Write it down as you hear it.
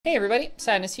Hey everybody,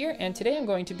 Sadness here, and today I'm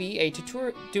going to be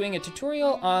doing a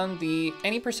tutorial on the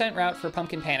any percent route for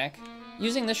Pumpkin Panic.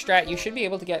 Using this strat, you should be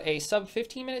able to get a sub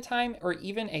 15 minute time or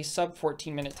even a sub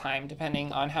 14 minute time,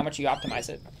 depending on how much you optimize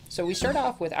it. So we start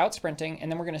off without sprinting,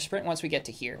 and then we're going to sprint once we get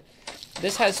to here.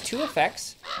 This has two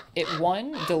effects.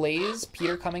 One, delays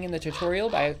Peter coming in the tutorial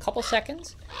by a couple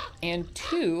seconds, and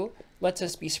two, lets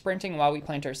us be sprinting while we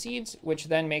plant our seeds, which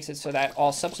then makes it so that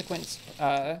all subsequent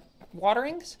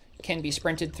waterings can be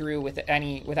sprinted through without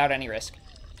any risk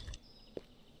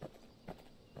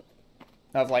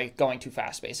of like going too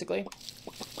fast, basically.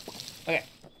 Okay,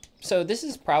 so this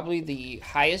is probably the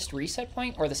highest reset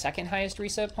point or the second highest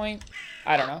reset point.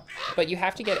 I don't know, but you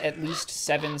have to get at least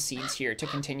 7 seeds here to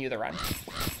continue the run.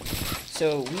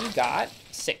 So we got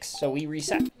 6, so we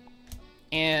reset.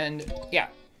 And yeah,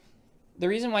 the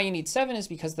reason why you need 7 is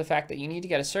because of the fact that you need to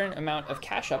get a certain amount of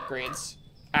cash upgrades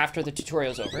after the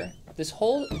tutorial's over. This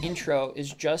whole intro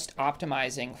is just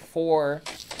optimizing for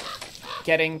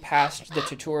getting past the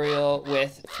tutorial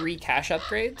with 3 cash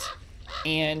upgrades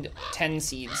and 10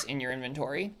 seeds in your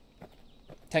inventory.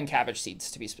 10 cabbage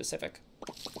seeds, to be specific.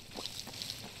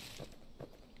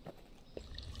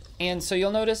 And so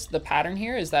you'll notice the pattern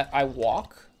here is that I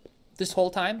walk this whole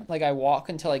time. Like, I walk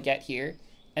until I get here,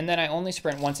 and then I only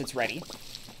sprint once it's ready.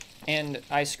 And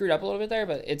I screwed up a little bit there,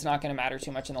 but it's not going to matter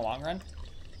too much in the long run.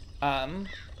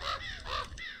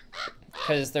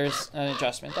 Because there's an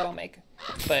adjustment that I'll make.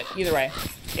 But either way,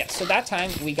 yeah, so that time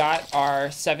we got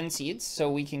our 7 seeds, so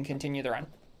we can continue the run.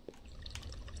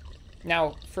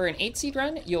 Now, for an 8 seed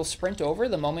run, you'll sprint over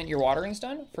the moment your watering's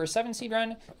done. For a 7 seed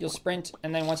run, you'll sprint,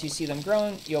 and then once you see them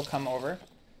grown, you'll come over.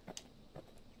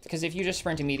 Because if you just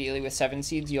sprint immediately with 7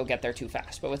 seeds, you'll get there too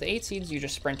fast. But with 8 seeds, you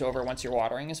just sprint over once your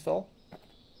watering is full.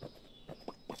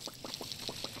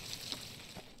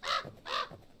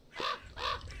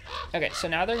 Okay, so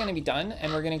now they're going to be done,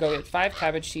 and we're going to go get 5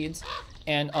 cabbage seeds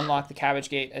and unlock the cabbage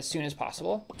gate as soon as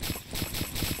possible.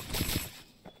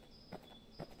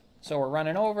 So we're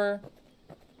running over,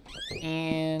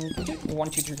 and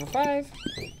 1, 2, 3, 4, 5.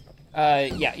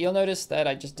 Yeah, you'll notice that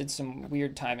I just did some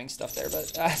weird timing stuff there,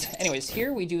 but anyways,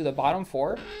 here we do the bottom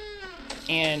 4,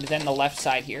 and then the left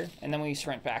side here, and then we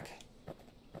sprint back.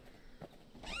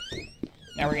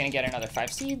 Now we're going to get another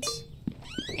 5 seeds.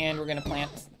 And we're going to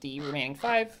plant the remaining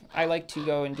 5. I like to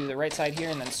go and do the right side here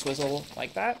and then swizzle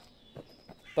like that.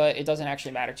 But it doesn't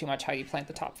actually matter too much how you plant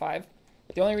the top 5.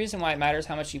 The only reason why it matters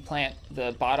how much you plant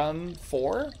the bottom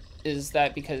 4 is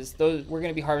that because we're going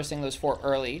to be harvesting those 4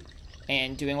 early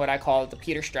and doing what I call the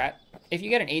Peter strat. If you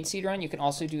get an 8 seed run, you can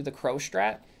also do the crow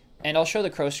strat. And I'll show the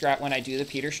crow strat when I do the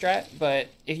Peter strat. But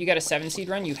if you get a 7 seed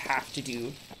run, you have to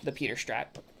do the Peter strat.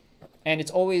 And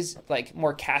it's always like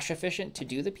more cash efficient to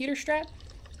do the Peter strat,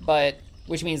 but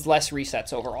which means less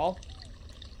resets overall.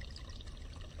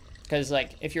 Because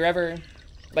like if you're ever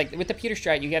like with the Peter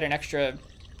strat, you get an extra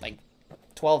like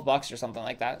 $12 or something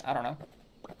like that. I don't know.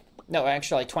 No,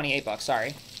 actually like $28.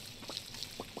 Sorry.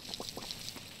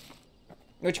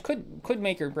 Which could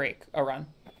make or break a run.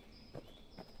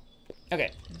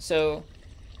 Okay, so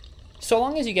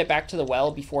long as you get back to the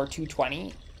well before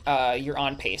 220, you're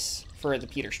on pace for the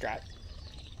Peter strat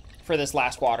for this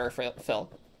last water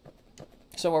fill.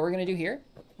 So what we're going to do here,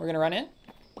 we're going to run in,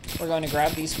 we're going to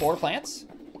grab these 4 plants,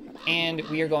 and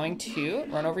we are going to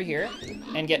run over here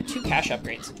and get 2 cash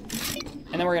upgrades.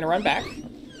 And then we're going to run back,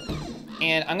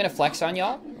 and I'm going to flex on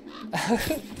y'all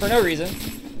for no reason.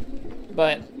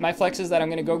 But my flex is that I'm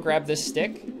going to go grab this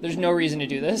stick. There's no reason to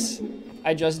do this.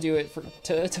 I just do it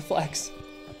to flex.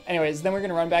 Anyways, then we're going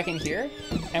to run back in here,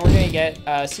 and we're going to get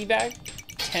a seed bag,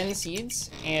 10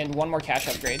 seeds, and 1 more cash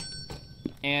upgrade.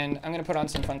 And I'm going to put on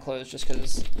some fun clothes just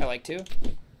because I like to.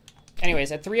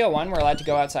 Anyways, at 3:01, we're allowed to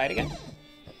go outside again.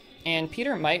 And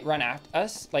Peter might run at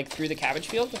us, like, through the cabbage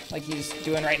field, like he's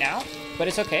doing right now. But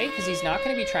it's okay, because he's not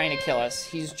going to be trying to kill us.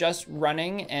 He's just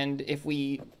running, and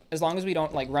as long as we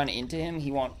don't, like, run into him,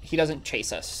 he doesn't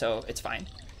chase us, so it's fine.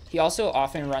 He also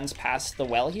often runs past the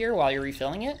well here while you're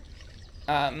refilling it.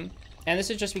 And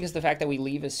this is just because of the fact that we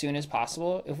leave as soon as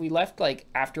possible. If we left, like,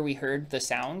 after we heard the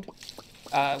sound,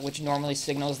 which normally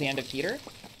signals the end of Peter.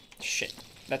 Shit.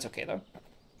 That's okay, though.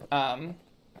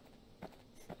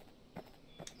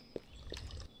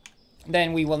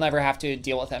 Then we will never have to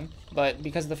deal with him. But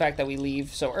because of the fact that we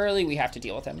leave so early, we have to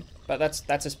deal with him. But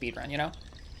that's a speed run, you know?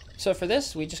 So for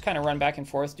this, we just kind of run back and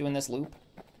forth doing this loop.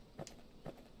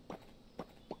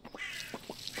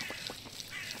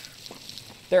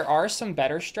 There are some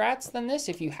better strats than this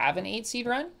if you have an 8 seed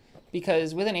run.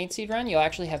 Because with an 8 seed run, you'll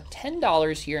actually have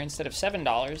 $10 here instead of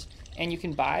 $7, and you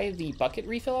can buy the bucket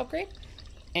refill upgrade.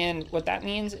 And what that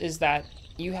means is that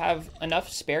you have enough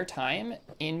spare time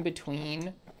in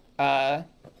between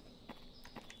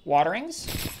waterings.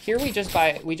 Here we just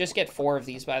get 4 of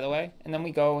these, by the way, and then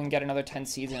we go and get another 10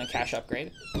 seeds and a cash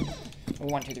upgrade.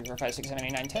 1, 2, 3, 4, 5, 6, 7,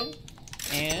 8, 9, 10.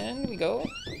 And we go.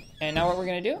 And now what we're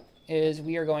going to do is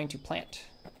we are going to plant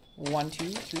 1, 2,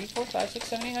 3, 4, 5, 6,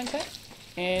 7, 8, 9, 10.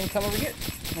 And come over here.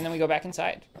 And then we go back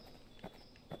inside.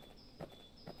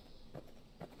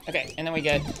 Okay, and then we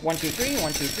get 1, 2, 3,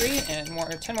 1, 2, 3, and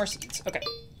 10 more seeds. Okay.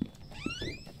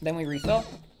 Then we refill.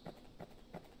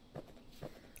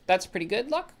 That's pretty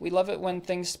good luck. We love it when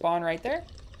things spawn right there.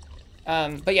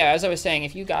 But yeah, as I was saying,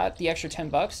 if you got the extra 10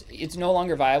 bucks, it's no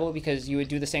longer viable because you would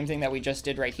do the same thing that we just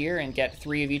did right here and get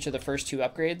 3 of each of the first 2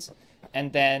 upgrades.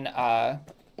 And then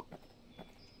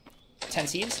 10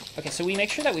 seeds. Okay, so we make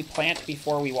sure that we plant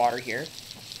before we water here.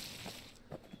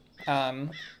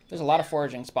 There's a lot of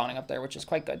foraging spawning up there, which is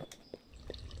quite good.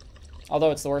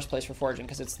 Although it's the worst place for foraging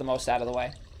because it's the most out of the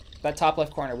way. That top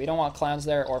left corner, we don't want clowns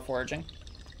there or foraging.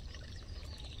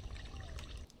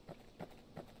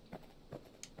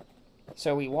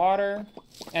 So we water,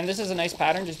 and this is a nice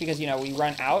pattern just because, you know, we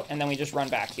run out and then we just run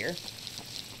back here.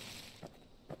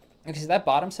 Okay, so that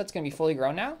bottom set's going to be fully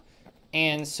grown now.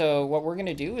 And so what we're going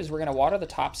to do is we're going to water the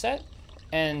top set,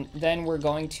 and then we're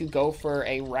going to go for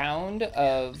a round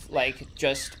of, like,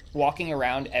 just walking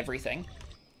around everything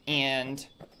and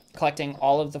collecting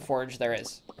all of the forage there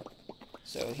is.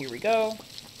 So here we go.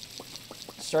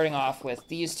 Starting off with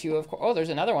these 2, of course. Oh, there's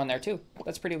another one there, too.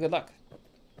 That's pretty good luck.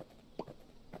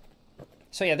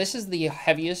 So yeah, this is the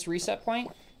heaviest reset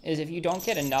point, is if you don't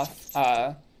get enough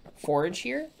forage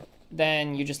here,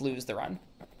 then you just lose the run.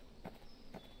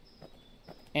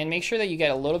 And make sure that you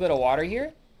get a little bit of water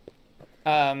here,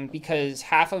 because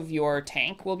half of your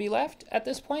tank will be left at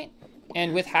this point,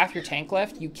 and with half your tank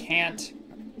left, you can't...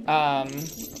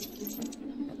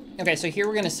 Okay, so here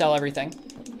we're going to sell everything,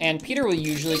 and Peter will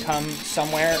usually come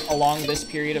somewhere along this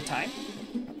period of time,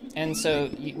 and so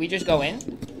we just go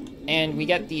in, and we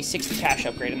get the 60 cash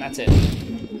upgrade, and that's it.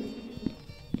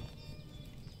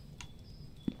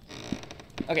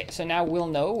 Okay, so now we'll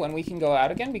know when we can go out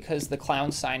again because the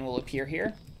clown sign will appear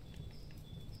here.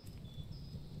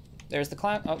 There's the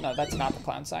clown. Oh, no, that's not the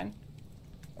clown sign.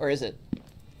 Or is it?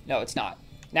 No, it's not.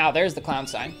 Now, there's the clown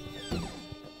sign.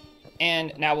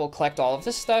 And now we'll collect all of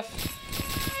this stuff.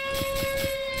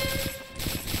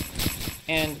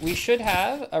 And we should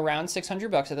have around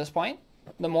 600 bucks at this point.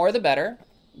 The more, the better.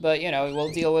 But, you know,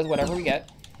 we'll deal with whatever we get.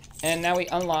 And now we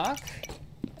unlock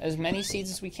as many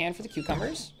seeds as we can for the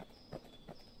cucumbers.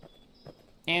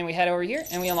 And we head over here,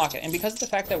 and we unlock it. And because of the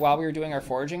fact that while we were doing our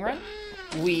foraging run,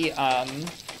 we,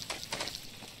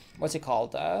 what's it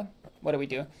called? What do we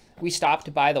do? We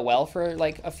stopped by the well for,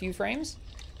 like, a few frames.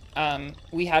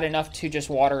 We had enough to just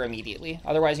water immediately.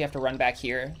 Otherwise, you have to run back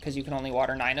here, because you can only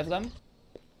water 9 of them.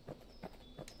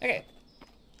 Okay.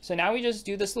 So now we just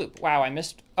do this loop. Wow, I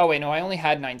missed... Oh, wait, no, I only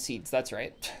had 9 seeds. That's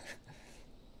right.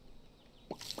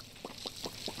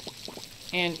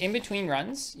 And in between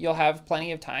runs, you'll have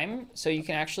plenty of time, so you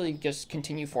can actually just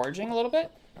continue foraging a little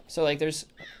bit. So, like, there's...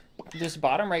 This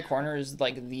bottom right corner is,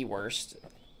 like, the worst.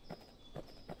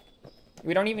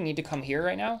 We don't even need to come here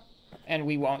right now, and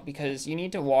we won't, because you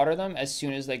need to water them as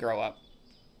soon as they grow up.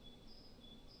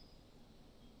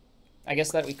 I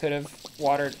guess that we could have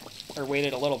watered or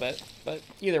waited a little bit, but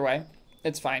either way,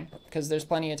 it's fine, because there's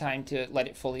plenty of time to let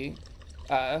it fully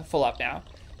full up now.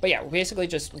 But yeah, we're basically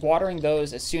just watering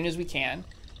those as soon as we can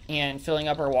and filling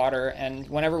up our water, and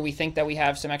whenever we think that we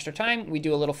have some extra time, we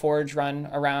do a little forage run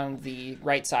around the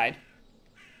right side.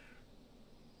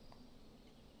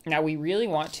 Now, we really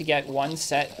want to get one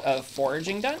set of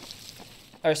foraging done,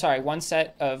 or sorry, one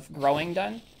set of growing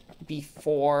done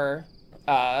before,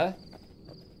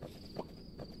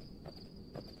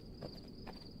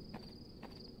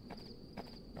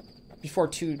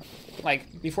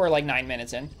 before like 9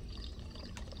 minutes in,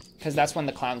 because that's when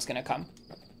the clown's gonna come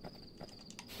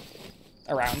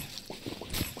around.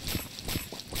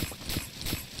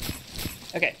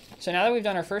 Okay, so now that we've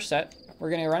done our first set, we're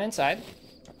gonna run inside,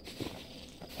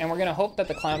 and we're gonna hope that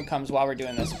the clown comes while we're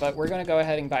doing this, but we're gonna go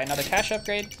ahead and buy another cash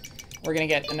upgrade. We're gonna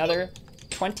get another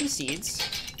 20 seeds.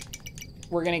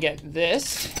 We're gonna get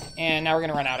this, and now we're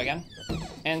gonna run out again.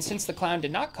 And since the clown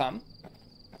did not come,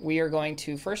 we are going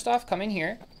to first off come in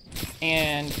here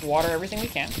and water everything we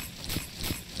can.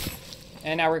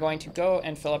 And now we're going to go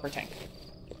and fill up our tank.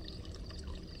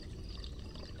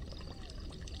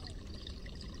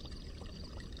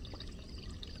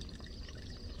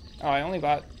 Oh, I only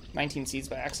bought 19 seeds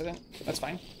by accident. That's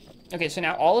fine. Okay, so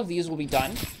now all of these will be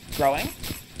done growing.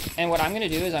 And what I'm going to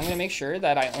do is I'm going to make sure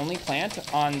that I only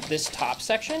plant on this top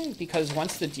section, because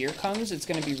once the deer comes, it's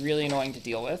going to be really annoying to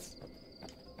deal with.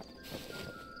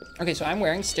 Okay, so I'm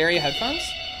wearing stereo headphones.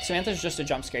 Samantha's just a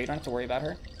jump scare. You don't have to worry about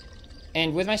her.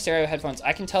 And with my stereo headphones,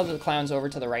 I can tell that the clown's over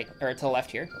to the right, or to the left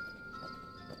here.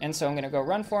 And so I'm going to go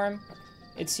run for him.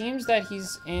 It seems that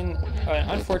he's in an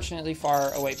unfortunately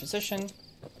far away position.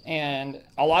 And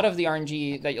a lot of the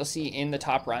RNG that you'll see in the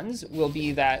top runs will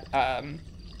be that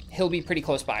he'll be pretty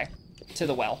close by to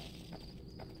the well.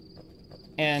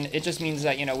 And it just means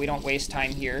that, you know, we don't waste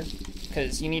time here,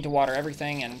 because you need to water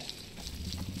everything, and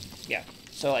yeah.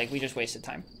 So, like, we just wasted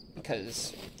time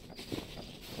because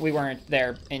we weren't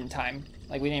there in time.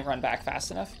 Like, we didn't run back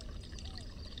fast enough.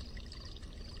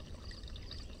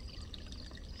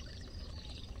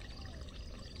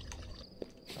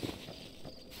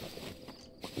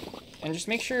 And just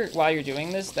make sure while you're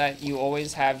doing this that you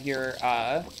always have your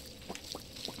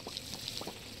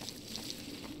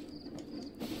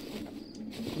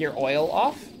oil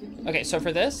off. Okay, so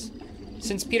for this,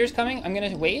 since Peter's coming, I'm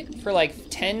gonna wait for like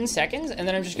 10 seconds and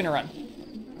then I'm just gonna run.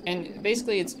 And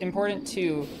basically it's important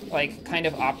to like kind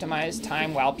of optimize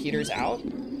time while Peter's out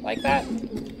like that,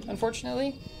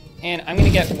 unfortunately. And I'm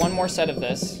gonna get one more set of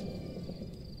this.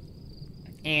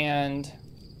 And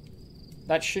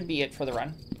that should be it for the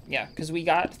run. Yeah, because we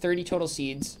got 30 total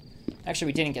seeds. Actually,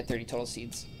 we didn't get 30 total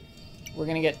seeds. We're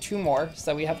gonna get 2 more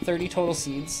so that we have 30 total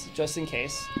seeds, just in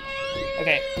case.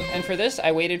 Okay, and for this,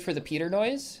 I waited for the Peter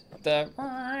noise.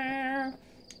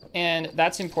 And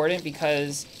that's important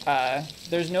because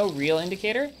there's no real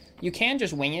indicator. You can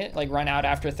just wing it, like run out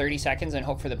after 30 seconds and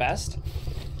hope for the best.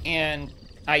 And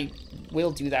I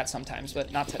will do that sometimes,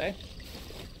 but not today.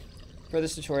 For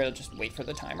this tutorial, just wait for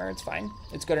the timer, it's fine.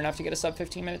 It's good enough to get a sub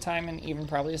 15-minute time and even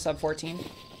probably a sub 14.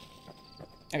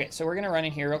 Okay, so we're gonna run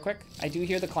in here real quick. I do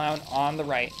hear the clown on the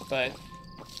right, but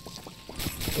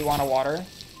we wanna water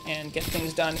and get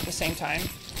things done at the same time.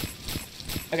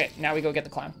 Okay, now we go get the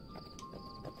clown.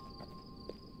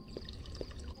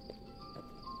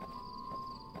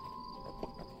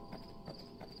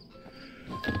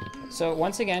 So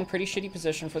once again, pretty shitty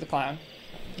position for the clown,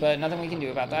 but nothing we can do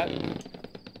about that.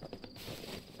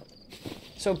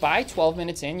 So by 12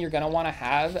 minutes in, you're gonna wanna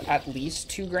have at least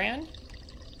 2 grand.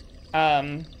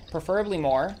 Preferably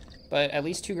more, but at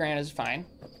least 2 grand is fine.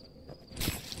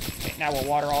 Okay, now we'll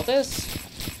water all this.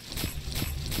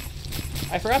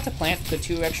 I forgot to plant the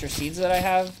 2 extra seeds that I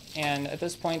have, and at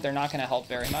this point they're not gonna help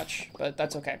very much, but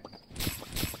that's okay.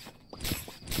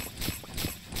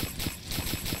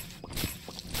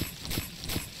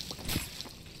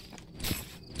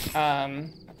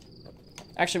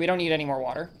 Actually, we don't need any more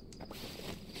water.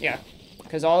 Yeah,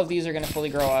 because all of these are going to fully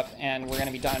grow up, and we're going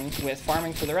to be done with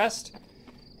farming for the rest.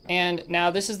 And now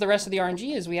this is the rest of the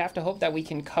RNG, is we have to hope that we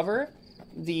can cover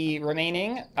the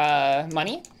remaining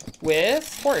money with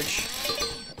forage.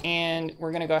 And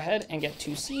we're going to go ahead and get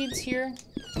 2 seeds here.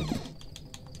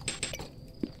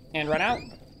 And run out.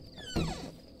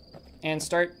 And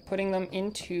start putting them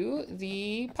into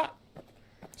the pot.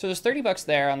 So there's 30 bucks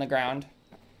there on the ground.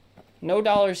 No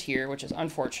dollars here, which is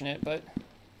unfortunate, but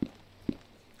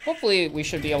hopefully we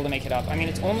should be able to make it up. I mean,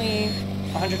 it's only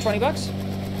 120 bucks.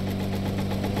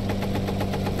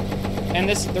 And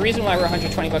the reason why we're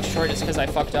 120 bucks short is because I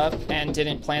fucked up and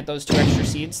didn't plant those 2 extra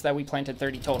seeds that we planted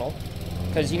 30 total.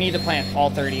 Because you need to plant all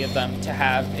 30 of them to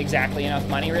have exactly enough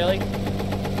money, really.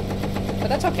 But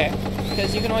that's okay,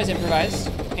 because you can always improvise.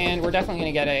 And we're definitely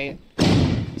going to get a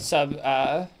sub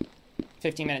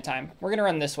 15-minute time. We're going to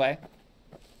run this way,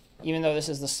 even though this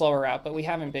is the slower route, but we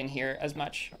haven't been here as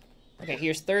much. Okay,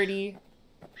 here's 30,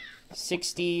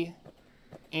 60,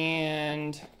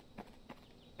 and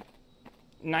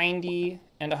 90,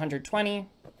 and 120.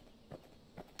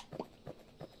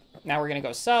 Now we're gonna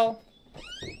go sell.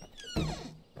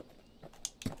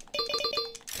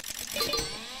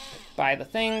 Buy the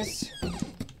things.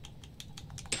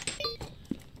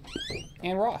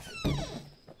 And we're off.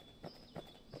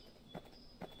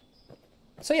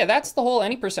 So yeah, that's the whole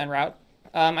any percent route.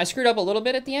 I screwed up a little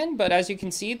bit at the end, but as you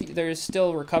can see, there's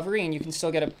still recovery and you can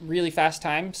still get a really fast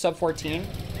time, sub 14,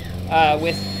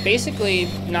 with basically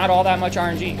not all that much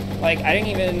RNG. Like, I didn't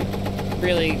even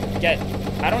really get,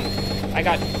 I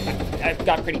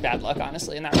got pretty bad luck,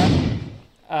 honestly, in that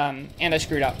run. And I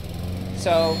screwed up.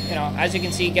 So, you know, as you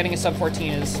can see, getting a sub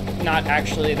 14 is not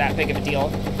actually that big of a deal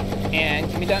and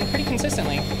can be done pretty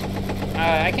consistently.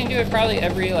 I can do it probably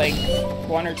every, like,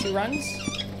 1 or 2 runs.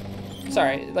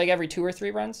 Sorry, like every 2 or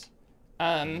 3 runs.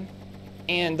 And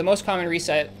the most common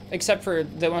reset, except for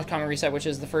the most common reset, which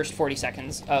is the first 40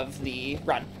 seconds of the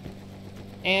run.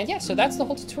 And yeah, so that's the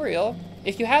whole tutorial.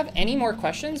 If you have any more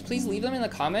questions, please leave them in the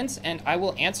comments and I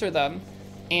will answer them.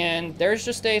 And there's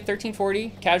just a 1340,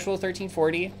 casual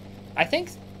 1340. I think,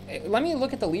 let me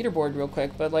look at the leaderboard real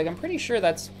quick, but like I'm pretty sure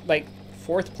that's like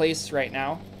 4th place right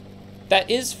now. That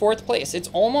is 4th place. It's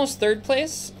almost 3rd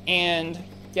place, and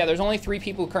yeah, there's only 3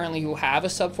 people currently who have a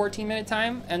sub 14-minute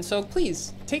time, and so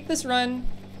please take this run,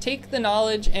 take the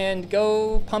knowledge, and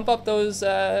go pump up those,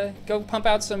 go pump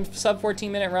out some sub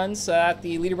 14-minute runs so that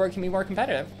the leaderboard can be more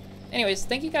competitive. Anyways,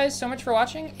 thank you guys so much for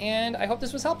watching, and I hope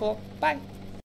this was helpful. Bye.